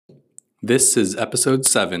This is episode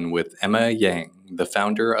 7 with Emma Yang, the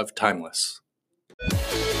founder of Timeless.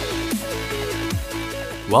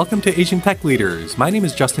 Welcome to Asian Tech Leaders. My name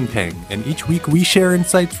is Justin Peng, and each week we share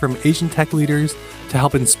insights from Asian tech leaders to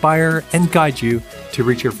help inspire and guide you to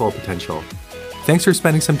reach your full potential. Thanks for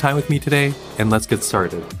spending some time with me today, and let's get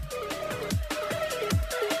started.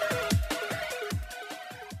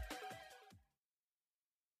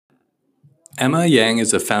 Emma Yang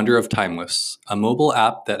is the founder of Timeless, a mobile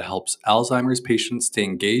app that helps Alzheimer's patients stay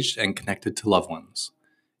engaged and connected to loved ones.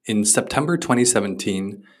 In September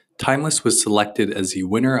 2017, Timeless was selected as the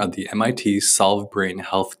winner of the MIT Solve Brain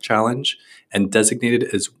Health Challenge and designated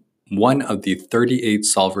as one of the 38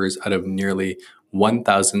 solvers out of nearly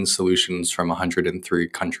 1,000 solutions from 103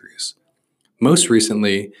 countries. Most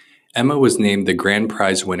recently, Emma was named the grand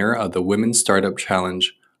prize winner of the Women's Startup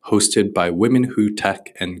Challenge hosted by Women Who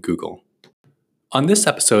Tech and Google. On this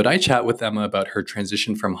episode, I chat with Emma about her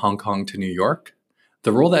transition from Hong Kong to New York,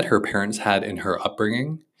 the role that her parents had in her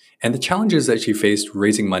upbringing, and the challenges that she faced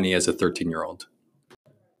raising money as a 13-year-old.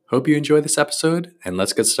 Hope you enjoy this episode, and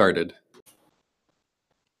let's get started.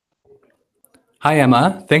 Hi,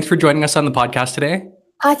 Emma. Thanks for joining us on the podcast today.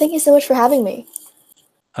 Hi, thank you so much for having me.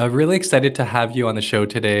 Really excited to have you on the show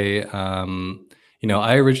today.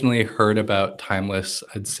 I originally heard about Timeless,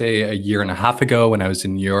 I'd say a year and a half ago when I was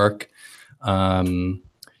in New York. And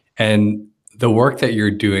the work that you're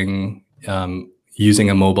doing using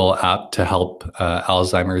a mobile app to help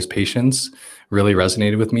Alzheimer's patients really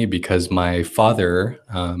resonated with me because my father,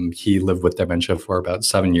 he lived with dementia for about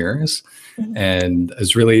 7 years and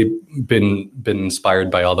has really been inspired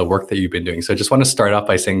by all the work that you've been doing. So I just want to start off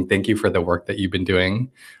by saying thank you for the work that you've been doing.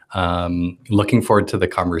 Looking forward to the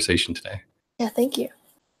conversation today. Yeah, thank you.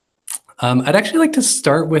 I'd actually like to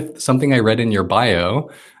start with something I read in your bio,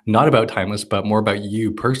 not about Timeless, but more about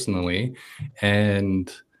you personally.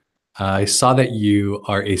 And I saw that you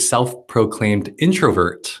are a self-proclaimed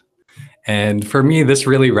introvert. And for me, this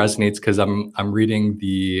really resonates because I'm reading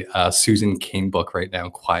the Susan Cain book right now,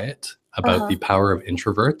 Quiet, about the power of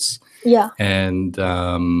introverts. Yeah. And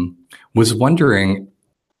was wondering,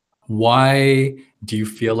 why do you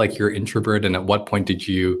feel like you're introvert? And at what point did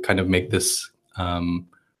you kind of make this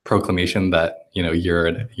proclamation that you're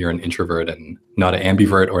an introvert and not an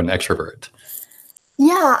ambivert or an extrovert?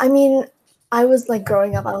 Yeah, I mean, I was like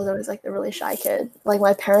growing up, I was always like the really shy kid. Like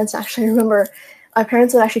my parents would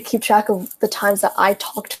actually keep track of the times that I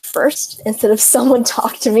talked first instead of someone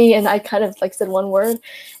talked to me and I kind of like said one word.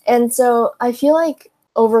 And so I feel like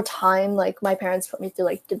over time, like my parents put me through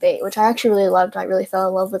like debate, which I actually really loved. I really fell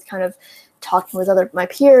in love with kind of talking with my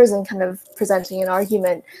peers and kind of presenting an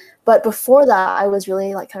argument. But before that, I was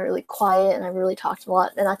really like kind of really quiet and I really talked a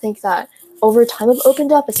lot. And I think that over time I've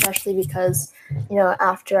opened up, especially because,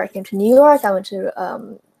 after I came to New York, I went to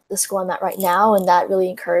the school I'm at right now. And that really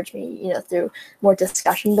encouraged me, through more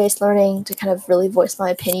discussion-based learning to kind of really voice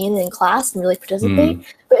my opinion in class and really participate.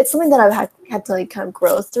 But it's something that I've had to like kind of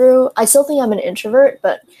grow through. I still think I'm an introvert,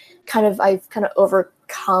 but I've kind of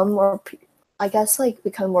overcome or I guess like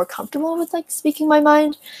become more comfortable with like speaking my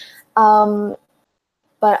mind.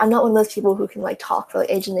 But I'm not one of those people who can like talk for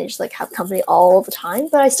like age and age, like have company all the time.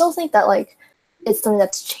 But I still think that like it's something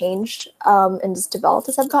that's changed and just developed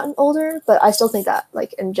as I've gotten older. But I still think that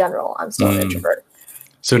like in general, I'm still an introvert.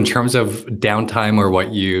 So in terms of downtime or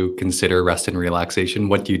what you consider rest and relaxation,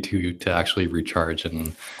 what do you do to actually recharge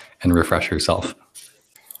and refresh yourself?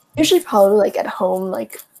 Usually probably like at home,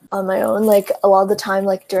 like on my own. Like a lot of the time,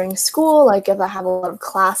 like during school, like if I have a lot of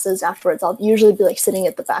classes afterwards, I'll usually be like sitting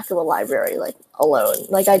at the back of the library, like alone.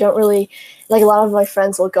 Like I don't really, like a lot of my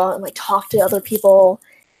friends will go out and like talk to other people.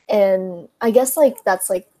 And I guess like that's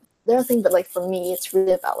like their thing, but like for me, it's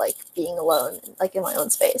really about like being alone, like in my own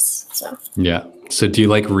space. So yeah. So do you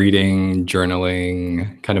like reading,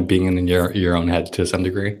 journaling, kind of being in your own head to some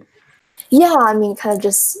degree? Yeah, I mean, kind of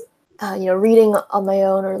just reading on my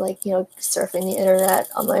own or like, surfing the internet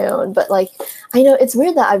on my own. But like, I know it's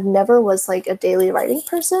weird that I've never was like a daily writing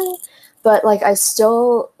person, but like I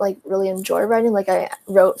still like really enjoy writing. Like I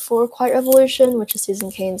wrote for Quiet Revolution, which is Susan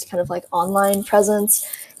Cain's kind of like online presence.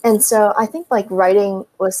 And so I think like writing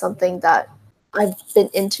was something that I've been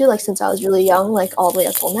into like since I was really young, like all the way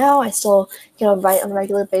up till now. I still, write on a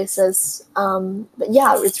regular basis. But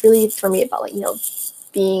yeah, it's really for me about like,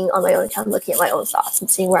 being on my own account, looking at my own thoughts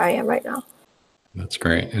and seeing where I am right now. That's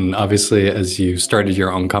great. And obviously, as you started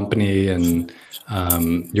your own company and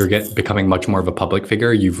you're becoming much more of a public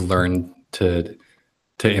figure, you've learned to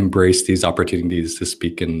embrace these opportunities to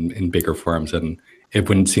speak in bigger forums. And it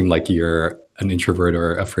wouldn't seem like you're an introvert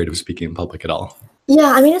or afraid of speaking in public at all.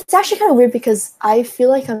 Yeah, I mean, it's actually kind of weird because I feel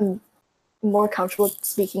like I'm more comfortable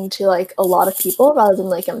speaking to like a lot of people rather than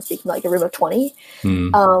like I'm speaking to like a room of 20.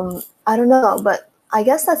 I don't know, but I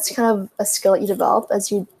guess that's kind of a skill that you develop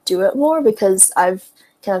as you do it more, because I've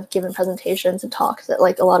kind of given presentations and talks at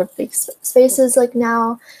like a lot of big spaces like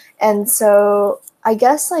now. And so I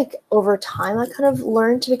guess like over time I kind of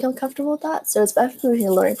learned to become comfortable with that. So it's definitely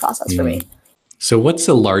a learning process for me. So what's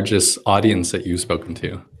the largest audience that you've spoken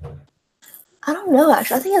to? I don't know,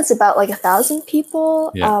 actually. I think it's about like 1,000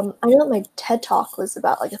 people. Yeah. I know that my TED Talk was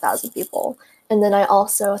about like 1,000 people. And then I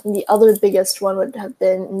think the other biggest one would have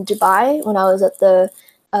been in Dubai when I was at the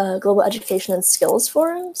Global Education and Skills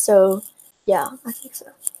Forum. So yeah, I think so.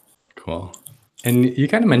 Cool. And you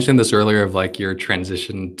kind of mentioned this earlier of like your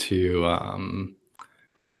transition to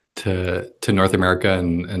North America,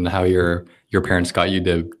 and how your parents got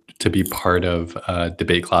you to be part of a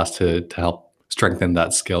debate class to help strengthen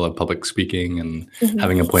that skill of public speaking and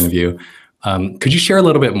having a point of view. Could you share a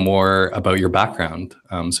little bit more about your background?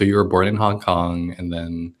 So you were born in Hong Kong, and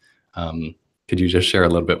then could you just share a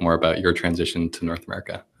little bit more about your transition to North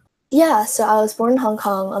America? Yeah, so I was born in Hong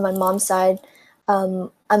Kong on my mom's side. I'm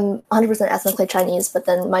 100% ethnically Chinese, but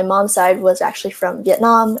then my mom's side was actually from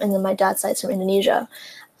Vietnam, and then my dad's side's from Indonesia.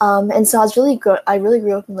 And so I really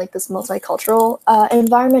grew up in like this multicultural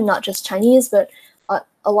environment, not just Chinese, but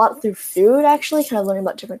a lot through food, actually, kind of learning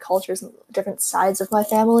about different cultures and different sides of my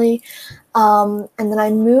family. And then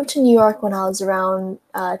I moved to New York when I was around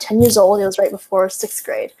 10 years old. It was right before sixth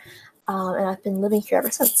grade. And I've been living here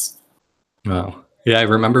ever since. Wow. Yeah, I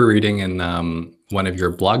remember reading in one of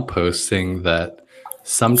your blog posts saying that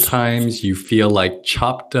sometimes you feel like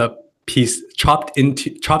chopped up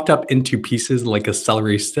into pieces like a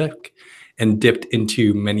celery stick and dipped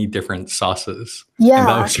into many different sauces. Yeah. And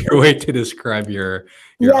that was your way to describe your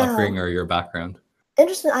upbringing or your background.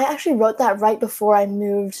 Interesting. I actually wrote that right before I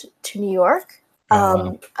moved to New York.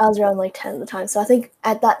 Wow. I was around like 10 at the time. So I think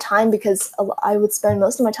at that time, because I would spend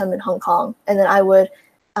most of my time in Hong Kong, and then I would,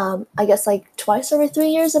 I guess like twice every 3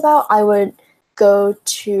 years I would go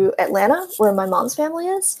to Atlanta where my mom's family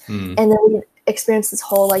is. And then we experience this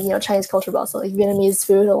whole like, Chinese culture, but also like Vietnamese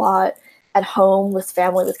food a lot at home with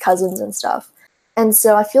family, with cousins and stuff. And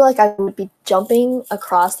so I feel like I would be jumping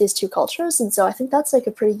across these two cultures. And so I think that's like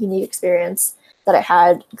a pretty unique experience that I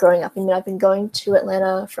had growing up. I mean, I've been going to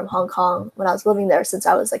Atlanta from Hong Kong when I was living there since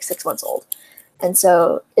I was like 6 months old. And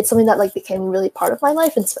so it's something that like became really part of my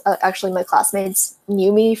life. And actually my classmates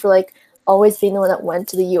knew me for like always being the one that went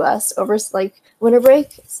to the US over like winter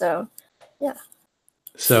break. So yeah.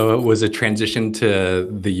 So it was a transition to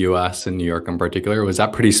the US and New York in particular. Was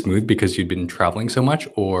that pretty smooth because you'd been traveling so much?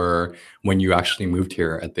 Or when you actually moved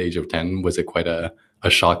here at the age of 10, was it quite a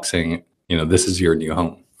shock saying, this is your new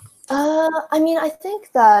home? I mean, I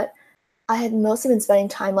think that I had mostly been spending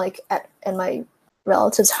time like at my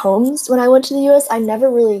relatives' homes when I went to the US. I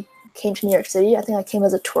never really came to New York City. I think I came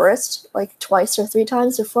as a tourist like twice or three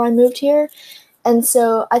times before I moved here. And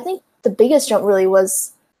so I think the biggest jump really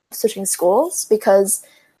was switching schools, because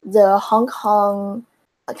the Hong Kong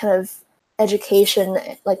kind of education,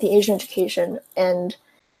 like the Asian education and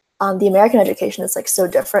the American education is like so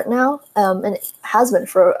different now. And it has been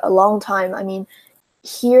for a long time. I mean,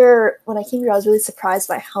 here, when I came here, I was really surprised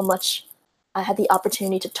by how much I had the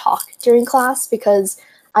opportunity to talk during class, because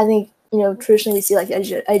I think, traditionally we see like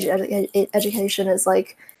education is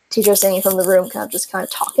like teachers standing from the room kind of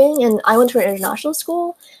talking. And I went to an international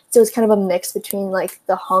school, so it was kind of a mix between like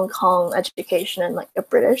the Hong Kong education and like a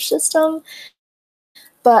British system.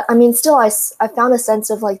 But I mean, still, I found a sense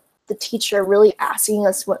of like the teacher really asking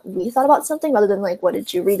us what we thought about something rather than like, what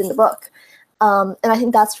did you read in the book? And I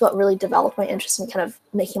think that's what really developed my interest in kind of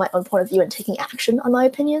making my own point of view and taking action on my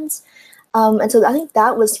opinions. And so I think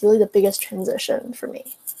that was really the biggest transition for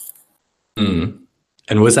me.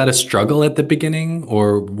 And was that a struggle at the beginning,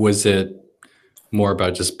 or was it more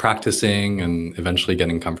about just practicing and eventually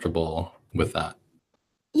getting comfortable with that?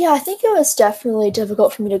 Yeah, I think it was definitely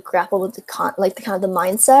difficult for me to grapple with the kind of the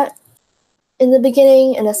mindset in the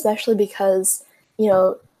beginning, and especially because,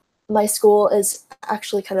 my school is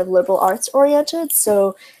actually kind of liberal arts oriented,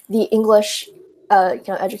 so the English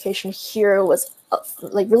education here was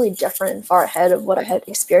like really different and far ahead of what I had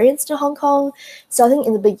experienced in Hong Kong. So I think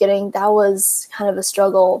in the beginning that was kind of a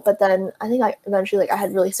struggle, but then I think I eventually I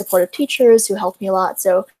had really supportive teachers who helped me a lot,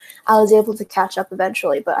 so I was able to catch up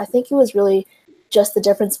eventually. But I think it was really just the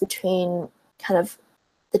difference between kind of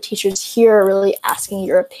the teachers here really asking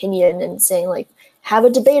your opinion and saying like, have a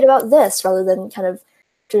debate about this, rather than kind of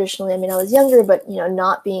traditionally, I mean, I was younger, but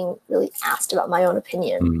not being really asked about my own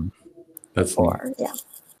opinion. That's before. Yeah.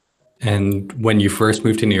 And when you first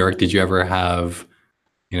moved to New York, did you ever have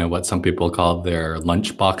what some people call their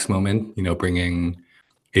lunchbox moment, bringing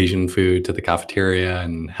Asian food to the cafeteria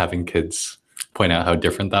and having kids point out how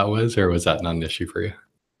different that was, or was that not an issue for you?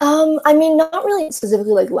 I mean, not really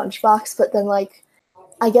specifically like lunchbox, but then like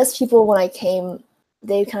I guess people when I came,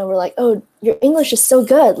 they kind of were like, "Oh, your English is so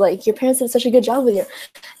good. Like your parents did such a good job with you."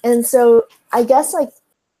 And so I guess like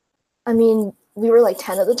I mean, we were like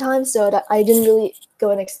 10 at the time, so I didn't really go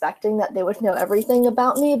in expecting that they would know everything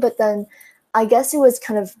about me. But then I guess it was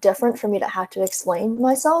kind of different for me to have to explain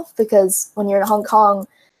myself because when you're in Hong Kong,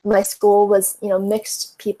 my school was,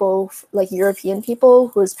 mixed people, like European people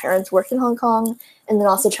whose parents worked in Hong Kong, and then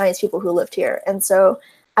also Chinese people who lived here. And so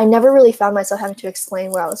I never really found myself having to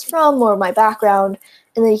explain where I was from or my background.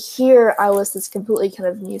 And then here I was this completely kind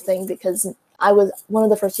of new thing because I was one of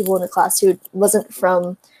the first people in the class who wasn't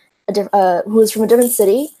from who was from a different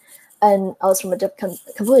city, and I was from a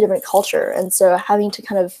completely different culture. And so having to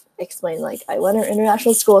kind of explain, like, I went to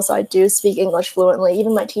international school, so I do speak English fluently.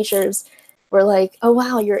 Even my teachers were like, "Oh,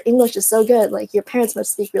 wow, your English is so good. Like, your parents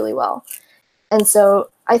must speak really well." And so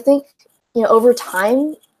I think, over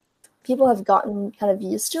time, people have gotten kind of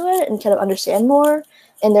used to it and kind of understand more.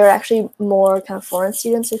 And there are actually more kind of foreign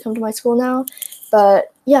students who come to my school now.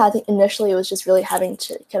 But yeah, I think initially it was just really having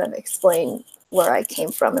to kind of explain where I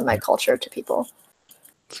came from and my culture to people.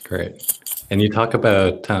 That's great. And you talk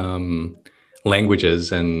about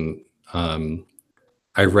languages, and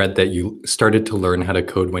I read that you started to learn how to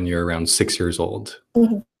code when you're around 6 years old.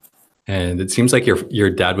 Mm-hmm. And it seems like your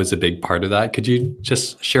dad was a big part of that. Could you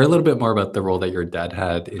just share a little bit more about the role that your dad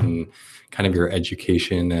had in kind of your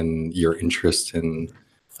education and your interest in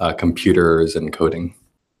computers and coding?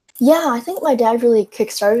 Yeah, I think my dad really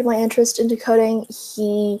kickstarted my interest into coding.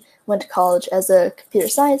 He went to college as a computer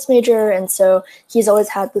science major, and so he's always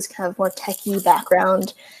had this kind of more techie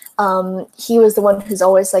background. He was the one who's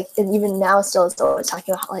always like, and even now still is always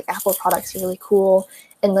talking about how like Apple products are really cool.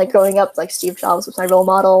 And like growing up, like Steve Jobs was my role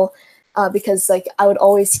model. Because like I would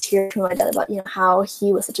always hear from my dad about how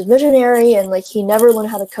he was such a visionary and like he never learned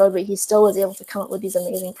how to code, but he still was able to come up with these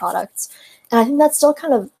amazing products. And I think that's still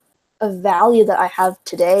kind of a value that I have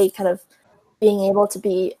today, kind of being able to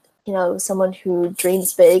be someone who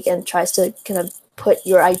dreams big and tries to kind of put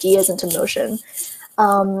your ideas into motion.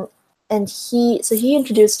 And he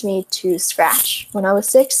introduced me to Scratch when I was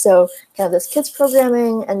 6, so kind of this kids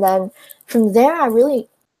programming, and then from there I really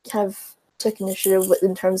kind of took initiative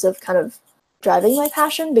in terms of kind of driving my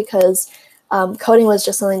passion because coding was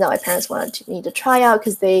just something that my parents wanted me to try out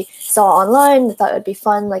because they saw online, they thought it would be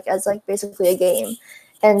fun, like as like basically a game.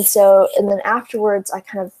 And then afterwards I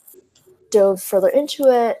kind of dove further into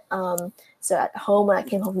it. So at home, when I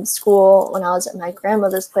came home from school, when I was at my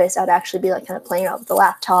grandmother's place, I'd actually be like kind of playing around with the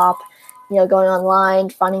laptop, going online,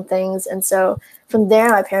 finding things. And so from there,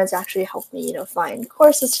 my parents actually helped me, find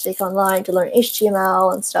courses to take online to learn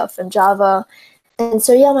HTML and stuff and Java. And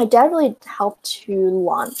so, yeah, my dad really helped to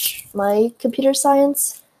launch my computer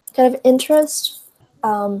science kind of interest.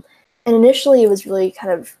 And initially, it was really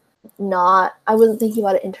kind of I wasn't thinking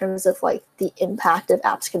about it in terms of like the impact that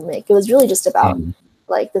apps can make. It was really just about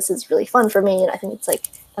like, this is really fun for me. And I think it's like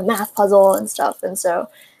a math puzzle and stuff.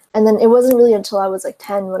 And then it wasn't really until I was like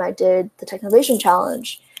 10 when I did the Technovation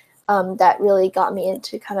Challenge that really got me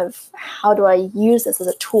into kind of how do I use this as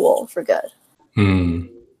a tool for good.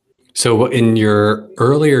 So in your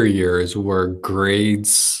earlier years, were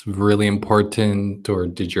grades really important, or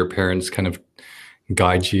did your parents kind of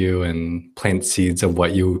guide you and plant seeds of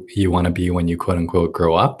what you want to be when you quote unquote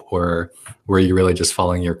grow up, or were you really just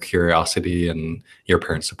following your curiosity and your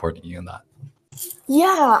parents supporting you in that?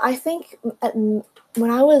 Yeah, I think when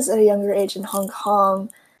I was at a younger age in Hong Kong,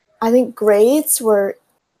 I think grades were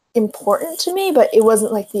important to me, but it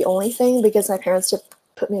wasn't like the only thing because my parents did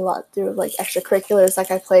put me a lot through like extracurriculars.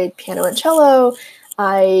 Like I played piano and cello.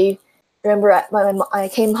 I remember I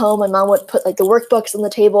came home, my mom would put like the workbooks on the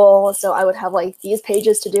table, so I would have like these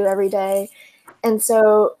pages to do every day. And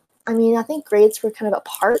so, I mean, I think grades were kind of a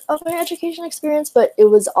part of my education experience, but it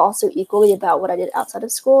was also equally about what I did outside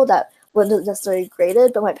of school that wasn't necessarily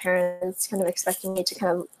graded, but my parents kind of expected me to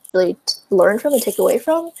kind of really learn from and take away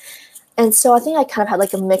from. And so I think I kind of had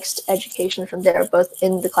like a mixed education from there, both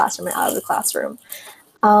in the classroom and out of the classroom.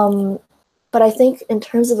 But I think in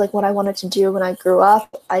terms of like what I wanted to do when I grew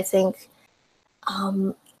up, I think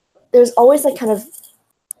there's always like kind of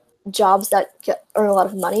jobs that earn a lot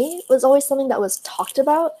of money was always something that was talked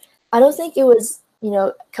about. I don't think it was,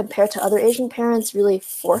 compared to other Asian parents, really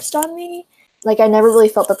forced on me. Like I never really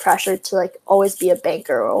felt the pressure to like always be a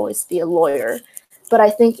banker or always be a lawyer. But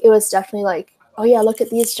I think it was definitely like, oh yeah, look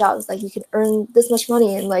at these jobs. Like you can earn this much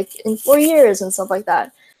money in 4 years and stuff like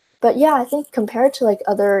that. But yeah, I think compared to like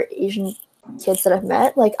other Asian kids that I've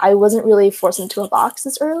met, like I wasn't really forced into a box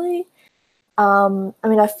this early. I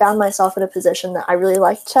mean, I found myself in a position that I really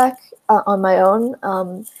liked tech on my own.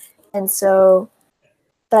 And so,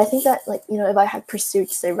 but I think that like, if I had pursued,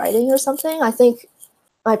 say, writing or something, I think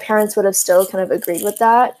my parents would have still kind of agreed with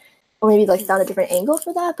that, or maybe like found a different angle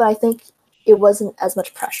for that. But I think it wasn't as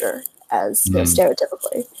much pressure as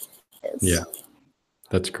stereotypically is. Yeah,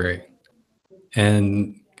 that's great.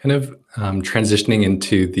 And kind of transitioning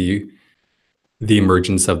into the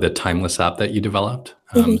emergence of the Timeless app that you developed.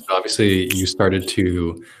 So obviously, you started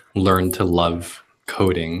to learn to love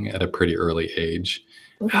coding at a pretty early age.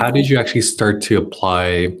 How did you actually start to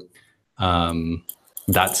apply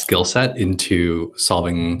that skill set into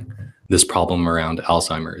solving this problem around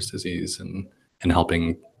Alzheimer's disease and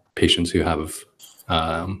helping patients who have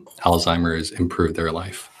Alzheimer's improve their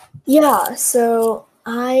life? Yeah, so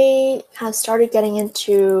I have started getting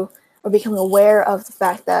into or becoming aware of the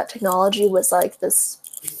fact that technology was like this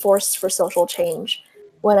force for social change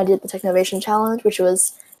when I did the Technovation Challenge, which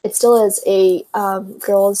was, it still is a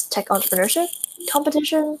girls' tech entrepreneurship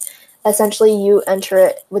competition. Essentially, you enter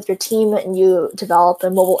it with your team and you develop a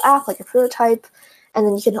mobile app, like a prototype, and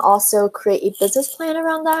then you can also create a business plan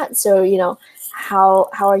around that. So, how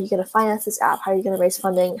are you going to finance this app? How are you going to raise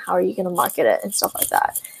funding? How are you going to market it and stuff like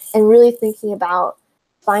that? And really thinking about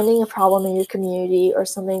finding a problem in your community or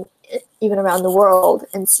something even around the world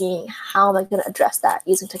and seeing how am I going to address that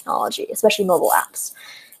using technology, especially mobile apps.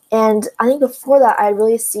 And I think before that, I had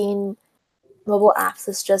really seen mobile apps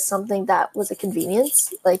as just something that was a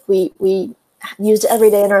convenience. Like we used it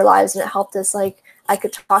every day in our lives, and it helped us. Like I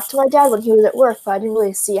could talk to my dad when he was at work, but I didn't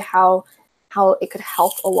really see how it could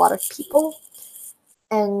help a lot of people.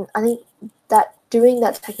 And I think that doing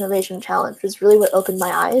that Technovation Challenge was really what opened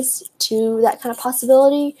my eyes to that kind of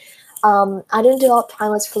possibility. I didn't develop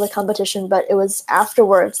Timeless for the competition, but it was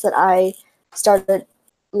afterwards that I started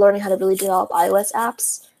learning how to really develop iOS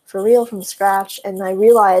apps for real from scratch. And I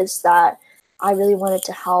realized that I really wanted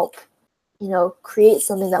to help, create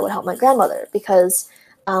something that would help my grandmother, because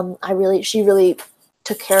she really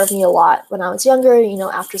took care of me a lot when I was younger.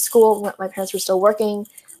 After school, when my parents were still working,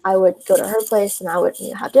 I would go to her place and I would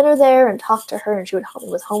have dinner there and talk to her, and she would help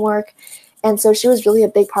me with homework. And so she was really a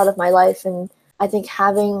big part of my life. And I think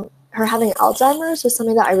having Alzheimer's was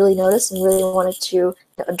something that I really noticed and really wanted to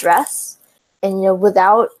address. And,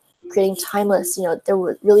 without creating Timeless, there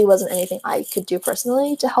really wasn't anything I could do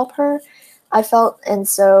personally to help her, I felt. And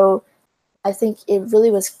so I think it really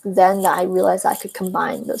was then that I realized I could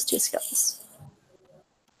combine those two skills.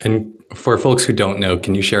 And for folks who don't know,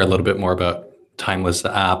 can you share a little bit more about Timeless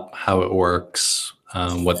app, how it works,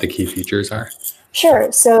 what the key features are?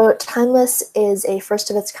 Sure. So Timeless is a first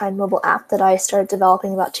of its kind mobile app that I started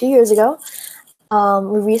developing about 2 years ago.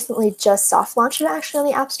 We recently just soft launched it actually on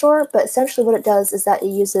the App Store, but essentially what it does is that it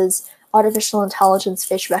uses artificial intelligence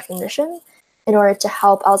face recognition in order to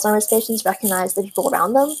help Alzheimer's patients recognize the people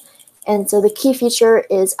around them. And so the key feature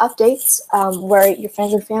is updates, where your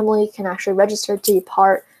friends and family can actually register to be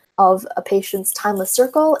part of a patient's Timeless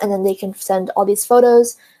circle, and then they can send all these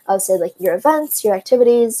photos of, say, like your events, your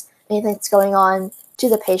activities, anything that's going on to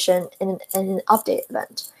the patient in an update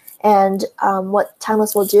event. And what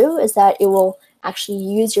Timeless will do is that it will actually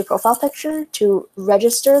use your profile picture to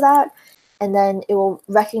register that, and then it will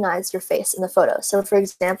recognize your face in the photo. So for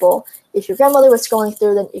example, if your grandmother was scrolling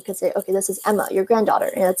through, then you could say, okay, this is Emma, your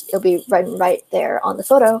granddaughter, and it'll be right there on the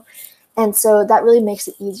photo. And so that really makes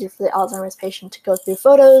it easier for the Alzheimer's patient to go through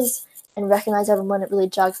photos and recognize everyone. It really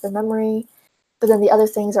jogs their memory. But then the other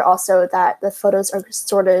things are also that the photos are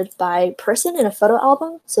sorted by person in a photo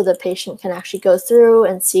album, so the patient can actually go through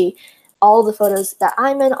and see all the photos that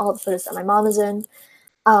I'm in, all the photos that my mom is in.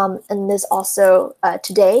 And there's also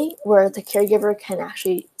Today, where the caregiver can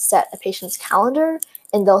actually set a patient's calendar,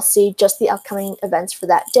 and they'll see just the upcoming events for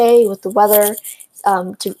that day with the weather,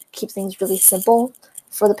 to keep things really simple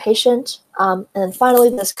for the patient. And then finally,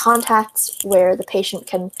 there's Contacts, where the patient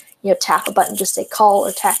can tap a button, just say call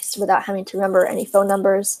or text without having to remember any phone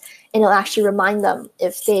numbers, and it'll actually remind them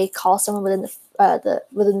if they call someone within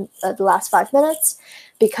the last 5 minutes.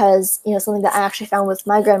 Because something that I actually found with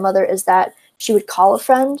my grandmother is that she would call a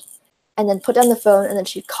friend and then put down the phone, and then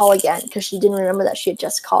she'd call again because she didn't remember that she had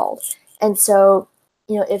just called. And so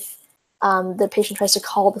if the patient tries to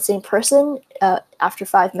call the same person after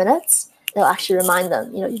 5 minutes, it'll actually remind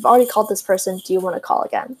them, you've already called this person, do you want to call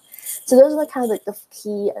again? So those are kind of like the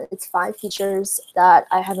key, it's 5 features that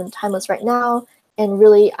I have in Timeless right now. And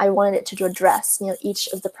really, I wanted it to address, each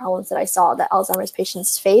of the problems that I saw that Alzheimer's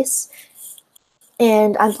patients face.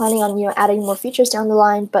 And I'm planning on, adding more features down the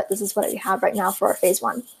line, but this is what we have right now for our phase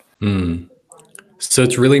 1. Mm. So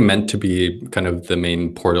it's really meant to be kind of the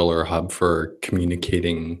main portal or hub for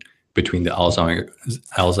communicating between the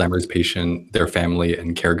Alzheimer's patient, their family,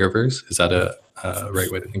 and caregivers. Is that a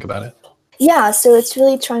right way to think about it? Yeah, so it's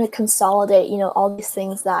really trying to consolidate, all these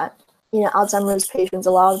things that, Alzheimer's patients,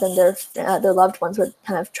 a lot of them, their loved ones would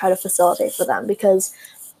kind of try to facilitate for them. Because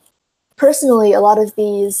personally, a lot of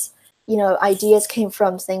these, ideas came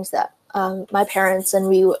from things that my parents and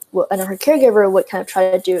and her caregiver would kind of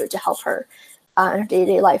try to do to help her in her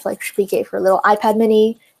day-to-day life. Like we gave her a little iPad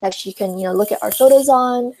mini that she can, look at our photos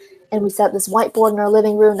on, and we set up this whiteboard in our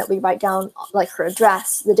living room that we write down like her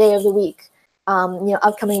address, the day of the week,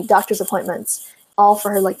 upcoming doctor's appointments, all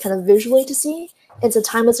for her like kind of visually to see. And so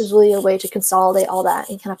Timeless is really a way to consolidate all that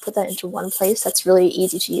and kind of put that into one place that's really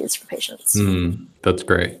easy to use for patients. That's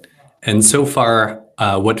great. And so far,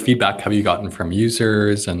 what feedback have you gotten from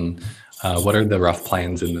users, and what are the rough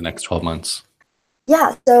plans in the next 12 months?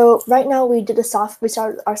 Yeah, so right now we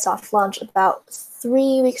started our soft launch about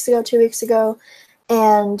 2 weeks ago,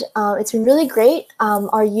 and it's been really great.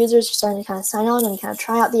 Our users are starting to kind of sign on and kind of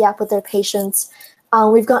try out the app with their patients.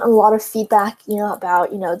 We've gotten a lot of feedback, about,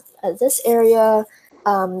 this area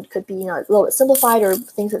could be, a little bit simplified, or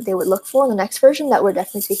things that they would look for in the next version that we're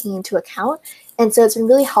definitely taking into account. And so it's been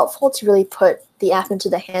really helpful to really put the app into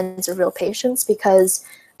the hands of real patients, because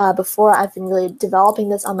before I've been really developing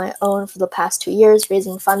this on my own for the past 2 years,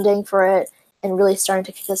 raising funding for it, and really starting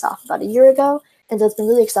to kick this off about a year ago. And so it's been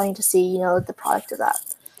really exciting to see, the product of that.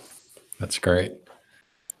 That's great.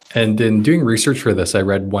 And in doing research for this, I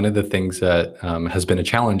read one of the things that has been a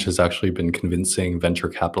challenge has actually been convincing venture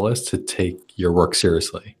capitalists to take your work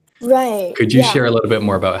seriously. Right. Could you Yeah. share a little bit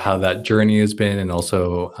more about how that journey has been, and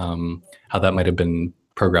also how that might have been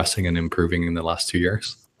progressing and improving in the last 2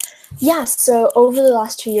 years? Yeah, so over the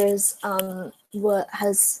last 2 years,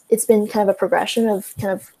 it's been kind of a progression of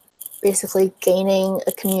kind of basically gaining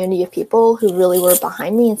a community of people who really were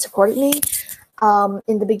behind me and supported me.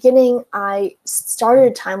 In the beginning, I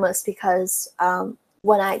started Timeless because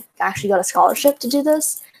when I actually got a scholarship to do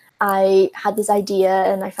this, I had this idea,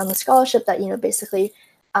 and I found the scholarship that, basically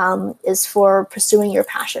is for pursuing your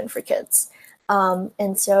passion for kids.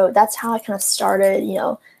 And so that's how I kind of started,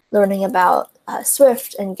 learning about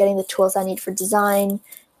Swift and getting the tools I need for design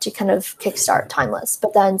to kind of kickstart Timeless.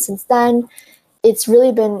 But then since then, it's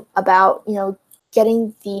really been about,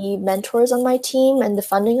 getting the mentors on my team and the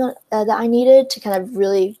funding that I needed to kind of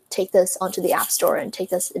really take this onto the App Store and take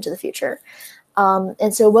this into the future.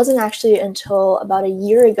 And so it wasn't actually until about a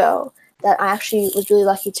year ago that I actually was really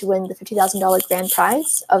lucky to win the $50,000 grand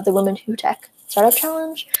prize of the Women Who Tech Startup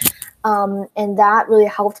Challenge. And that really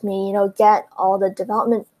helped me, get all the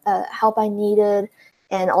development help I needed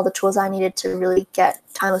and all the tools I needed to really get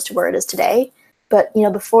Timeless to where it is today. But,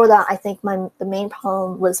 before that, I think the main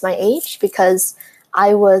problem was my age, because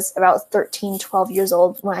I was about 13, 12 years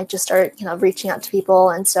old when I just started, reaching out to people.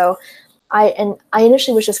 And so I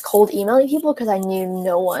initially was just cold emailing people because I knew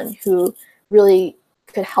no one who really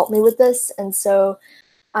could help me with this. And so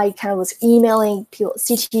I kind of was emailing people,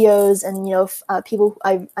 CTOs, and people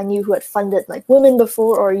I knew who had funded like women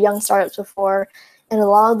before or young startups before, and a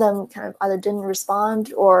lot of them kind of either didn't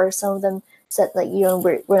respond, or some of them said like,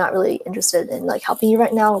 we're not really interested in like helping you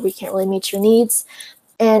right now. We can't really meet your needs.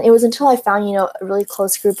 And it was until I found a really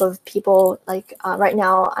close group of people. Like right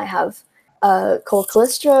now, I have Cole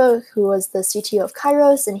Callistra, who was the CTO of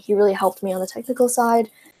Kairos, and he really helped me on the technical side.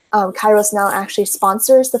 Kairos now actually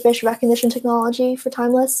sponsors the facial recognition technology for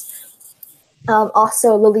Timeless.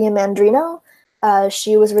 Also, Lillian Mandrino.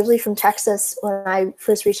 She was originally from Texas when I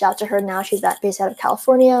first reached out to her. Now she's based out of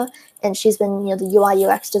California, and she's been, the UI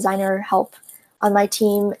UX designer help on my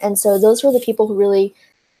team. And so those were the people who really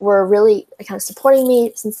were kind of supporting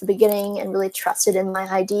me since the beginning and really trusted in my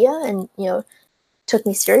idea and, took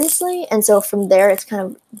me seriously. And so from there, it's kind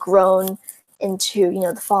of grown into,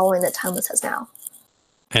 the following that Timeless has now.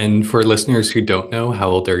 And for listeners who don't know, how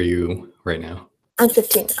old are you right now? I'm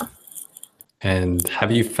 15 now. And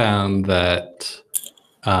have you found that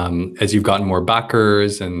as you've gotten more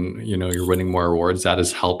backers and you're winning more awards, that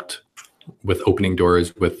has helped with opening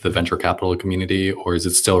doors with the venture capital community, or is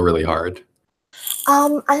it still really hard?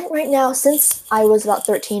 I think right now, since I was about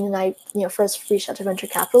 13 and I first reached out to venture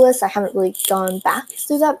capitalists, I haven't really gone back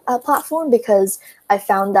through that platform, because I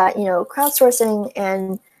found that crowdsourcing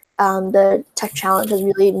and the tech challenge has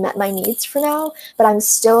really met my needs for now. But I'm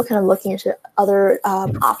still kind of looking into other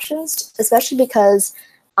options, especially because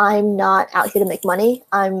I'm not out here to make money.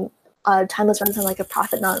 Timeless runs on like a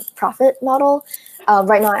profit model.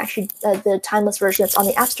 Right now, actually, the Timeless version that's on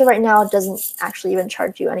the App Store right now doesn't actually even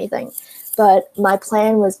charge you anything. But my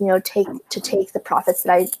plan was, take the profits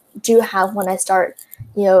that I do have when I start,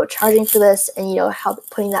 charging for this and, help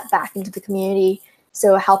putting that back into the community.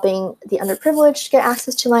 So helping the underprivileged get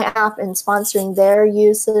access to my app and sponsoring their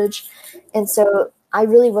usage. And so I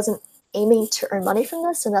really wasn't aiming to earn money from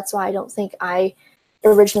this. And that's why I don't think I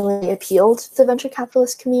originally appealed to the venture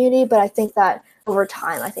capitalist community. But I think that over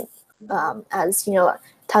time, as,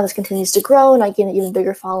 Timeless continues to grow and I get an even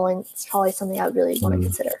bigger following, it's probably something I would really want to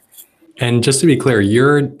consider. And just to be clear,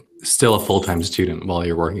 you're still a full-time student while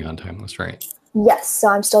you're working on Timeless, right? Yes. So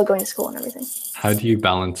I'm still going to school and everything. How do you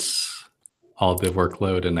balance all the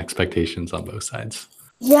workload and expectations on both sides?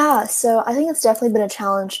 Yeah, so I think it's definitely been a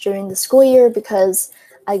challenge during the school year because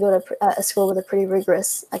I go to a school with a pretty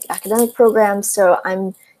rigorous academic program. So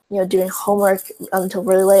I'm, doing homework until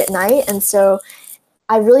really late at night. And so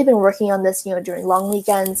I've really been working on this, during long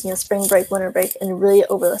weekends, spring break, winter break, and really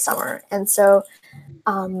over the summer. And so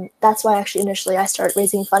that's why actually initially I started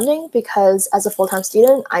raising funding, because as a full-time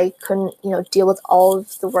student, I couldn't, deal with all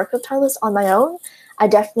of the work of Timeless on my own. I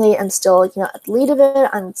definitely am still, at the lead of it.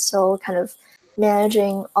 I'm still kind of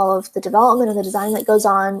managing all of the development and the design that goes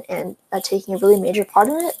on and taking a really major part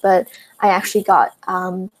in it. But I actually got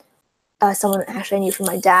someone actually I knew from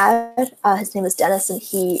my dad. His name is Dennis, and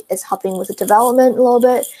he is helping with the development a little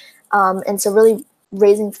bit. And so really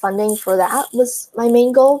raising funding for that was my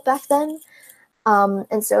main goal back then.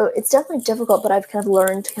 And so it's definitely difficult, but I've kind of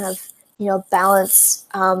learned to kind of, balance,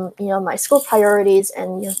 my school priorities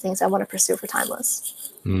and, things I want to pursue for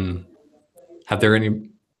Timeless. Have there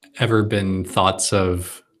ever been thoughts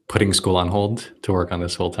of putting school on hold to work on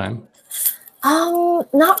this full time?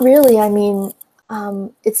 Not really. I mean,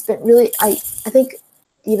 it's been really, I think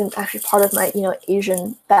even actually part of my,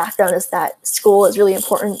 Asian background is that school is really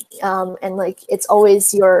important. And it's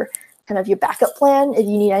always your kind of your backup plan if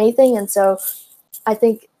you need anything. And so I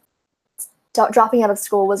think dropping out of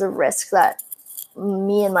school was a risk that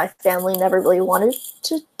me and my family never really wanted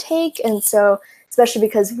to take. And so, especially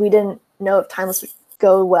because we didn't know if Timeless would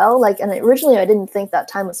go well, and originally I didn't think that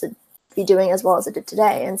Timeless would be doing as well as it did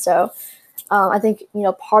today. And so I think,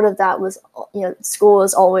 part of that was, school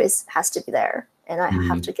always has to be there, and I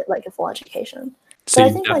have to get a full education. So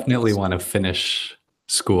you definitely want to finish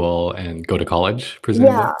school and go to college,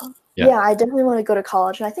 presumably? Yeah, I definitely want to go to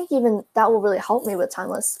college. And I think even that will really help me with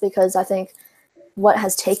Timeless, because I think what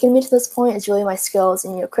has taken me to this point is really my skills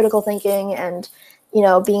in, critical thinking and,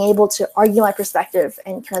 being able to argue my perspective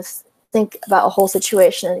and kind of think about a whole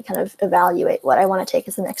situation and kind of evaluate what I want to take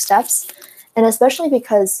as the next steps. And especially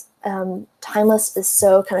because Timeless is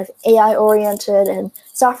so kind of AI oriented and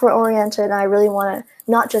software oriented, and I really want to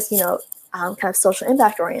not just, kind of social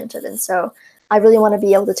impact oriented. And so I really want to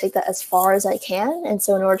be able to take that as far as I can. And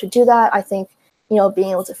so in order to do that, I think,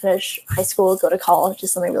 being able to finish high school, go to college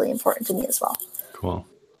is something really important to me as well. Cool.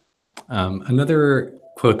 Another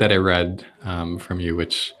quote that I read from you,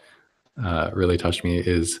 which really touched me,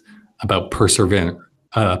 is about perseverance,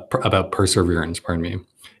 pardon me.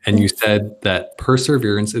 And you said that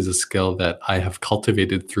perseverance is a skill that I have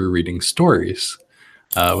cultivated through reading stories,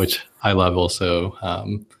 which I love also,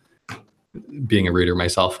 being a reader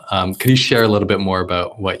myself. Could you share a little bit more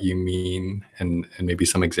about what you mean and maybe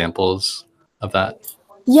some examples of that?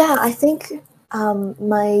 Yeah, I think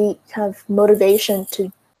my kind of motivation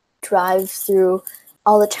to drive through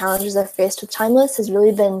all the challenges I've faced with Timeless has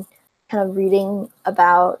really been kind of reading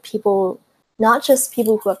about people, not just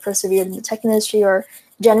people who have persevered in the tech industry or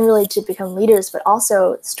generally to become leaders, but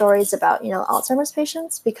also stories about, Alzheimer's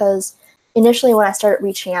patients. Because initially when I started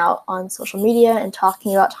reaching out on social media and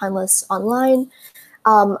talking about Timeless online,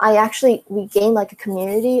 we gained a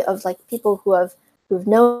community of people who've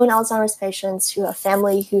known Alzheimer's patients, who have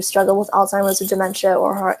family who struggle with Alzheimer's or dementia,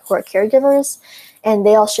 or who are caregivers, and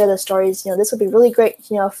they all share their stories. This would be really great,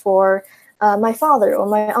 for my father or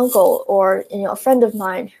my uncle or a friend of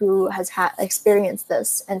mine who has experienced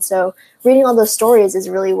this. And so reading all those stories is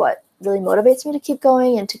really what really motivates me to keep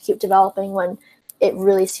going and to keep developing when it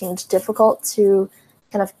really seemed difficult to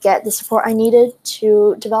kind of get the support I needed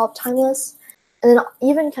to develop Timeless. And then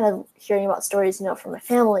even kind of hearing about stories, from my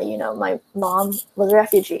family. My mom was a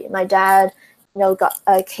refugee. My dad,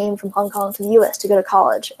 came from Hong Kong to the U.S. to go to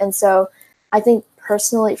college. And so I think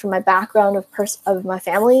personally, from my background of my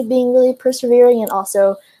family being really persevering, and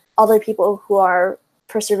also other people who are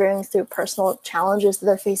persevering through personal challenges that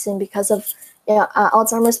they're facing because of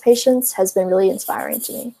Alzheimer's patients, has been really inspiring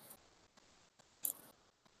to me.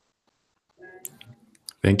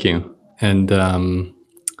 Thank you. And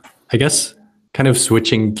I guess kind of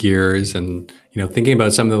switching gears and, thinking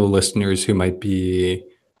about some of the listeners who might be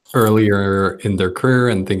earlier in their career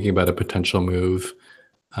and thinking about a potential move,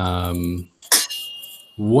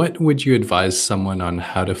 What would you advise someone on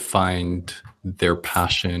how to find their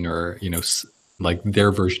passion or, like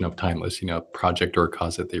their version of timeless, a project or a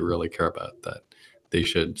cause that they really care about that they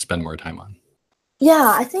should spend more time on?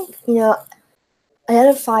 Yeah, I think,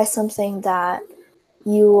 identify something that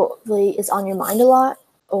you really is on your mind a lot,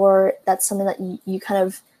 or that's something that you kind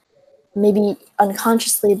of maybe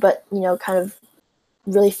unconsciously, but, kind of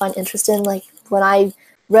really find interest in. Like when I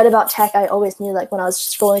read about tech, I always knew, like when I was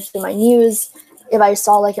scrolling through my news, if I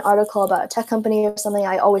saw like an article about a tech company or something,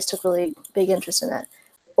 I always took really big interest in it.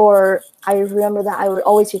 Or I remember that I would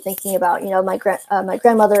always be thinking about, my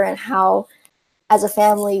grandmother, and how as a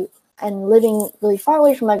family and living really far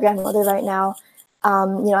away from my grandmother right now,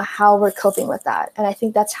 how we're coping with that. And I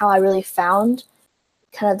think that's how I really found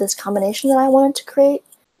kind of this combination that I wanted to create.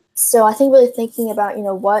 So I think really thinking about,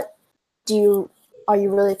 what are you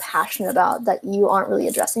really passionate about that you aren't really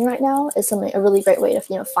addressing right now is a really great way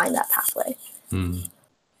to, find that pathway.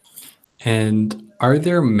 And are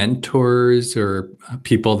there mentors or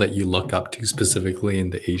people that you look up to specifically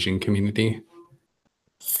in the Asian community?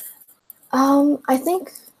 I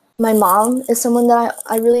think my mom is someone that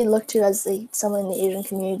I really look to as someone in the Asian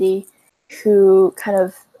community who kind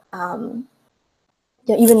of,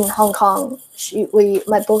 even in Hong Kong,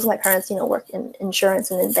 both of my parents, work in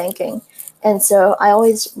insurance and in banking. And so I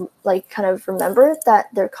always kind of remember that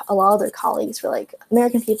a lot of their colleagues were like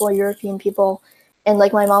American people or European people. And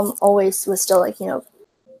like my mom always was still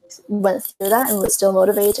went through that and was still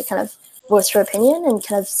motivated to kind of voice her opinion, and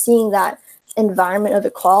kind of seeing that environment of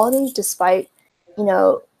equality despite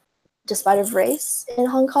of race in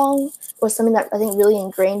Hong Kong was something that I think really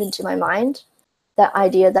ingrained into my mind. That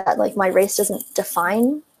idea that like my race doesn't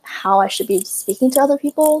define how I should be speaking to other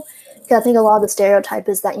people. Because I think a lot of the stereotype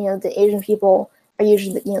is that, the Asian people are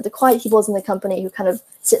usually the quiet people in the company who kind of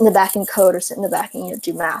sit in the back and code, or sit in the back and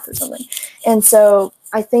do math or something. And so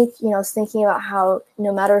I think thinking about how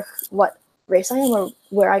no matter what race I am or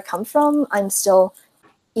where I come from, I'm still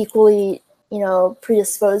equally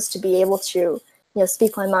predisposed to be able to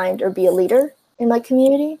speak my mind or be a leader in my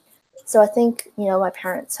community. So I think my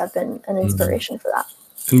parents have been an inspiration for that.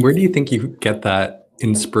 And where do you think you get that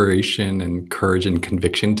inspiration and courage and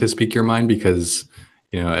conviction to speak your mind? Because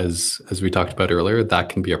as we talked about earlier, that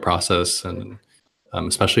can be a process, and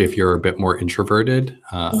especially if you're a bit more introverted,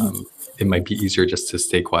 it might be easier just to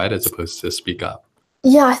stay quiet as opposed to speak up.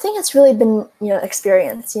 Yeah, I think it's really been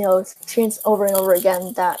experience over and over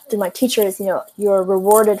again, that through my teachers, you're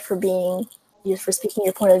rewarded for speaking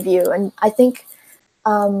your point of view. And I think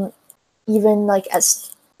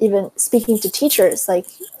even speaking to teachers, like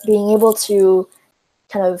being able to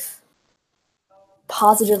kind of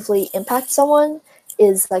positively impact someone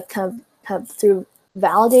is like kind of through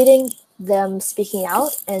validating them speaking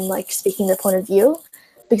out and like speaking their point of view.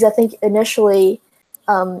 Because I think initially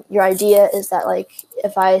your idea is that like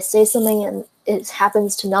if I say something and it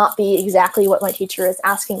happens to not be exactly what my teacher is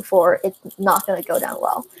asking for, it's not going to go down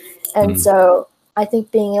well. And so I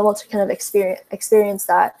think being able to kind of experience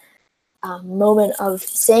that moment of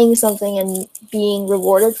saying something and being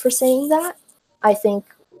rewarded for saying that, I think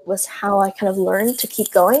was how I kind of learned to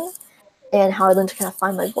keep going, and how I learned to kind of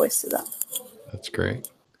find my voice through that. That's great.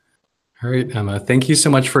 All right, Emma, thank you so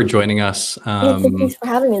much for joining us. Thank you for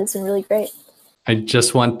having me. This has been really great. I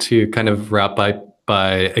just want to kind of wrap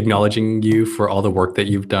by acknowledging you for all the work that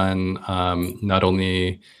you've done, not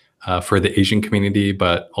only for the Asian community,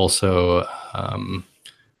 but also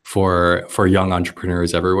for young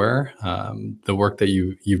entrepreneurs everywhere. The work that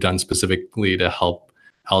you've done specifically to help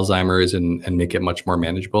Alzheimer's and make it much more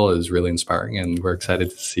manageable is really inspiring, and we're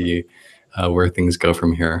excited to see where things go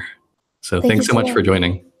from here. So thanks so much for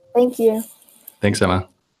joining. Thank you. Thanks, Emma.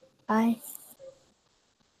 Bye.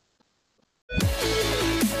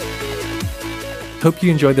 Hope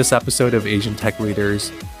you enjoyed this episode of Asian Tech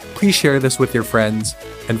Leaders. Please share this with your friends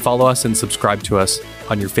and follow us and subscribe to us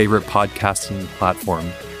on your favorite podcasting platform.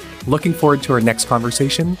 Looking forward to our next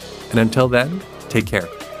conversation, and until then, take care.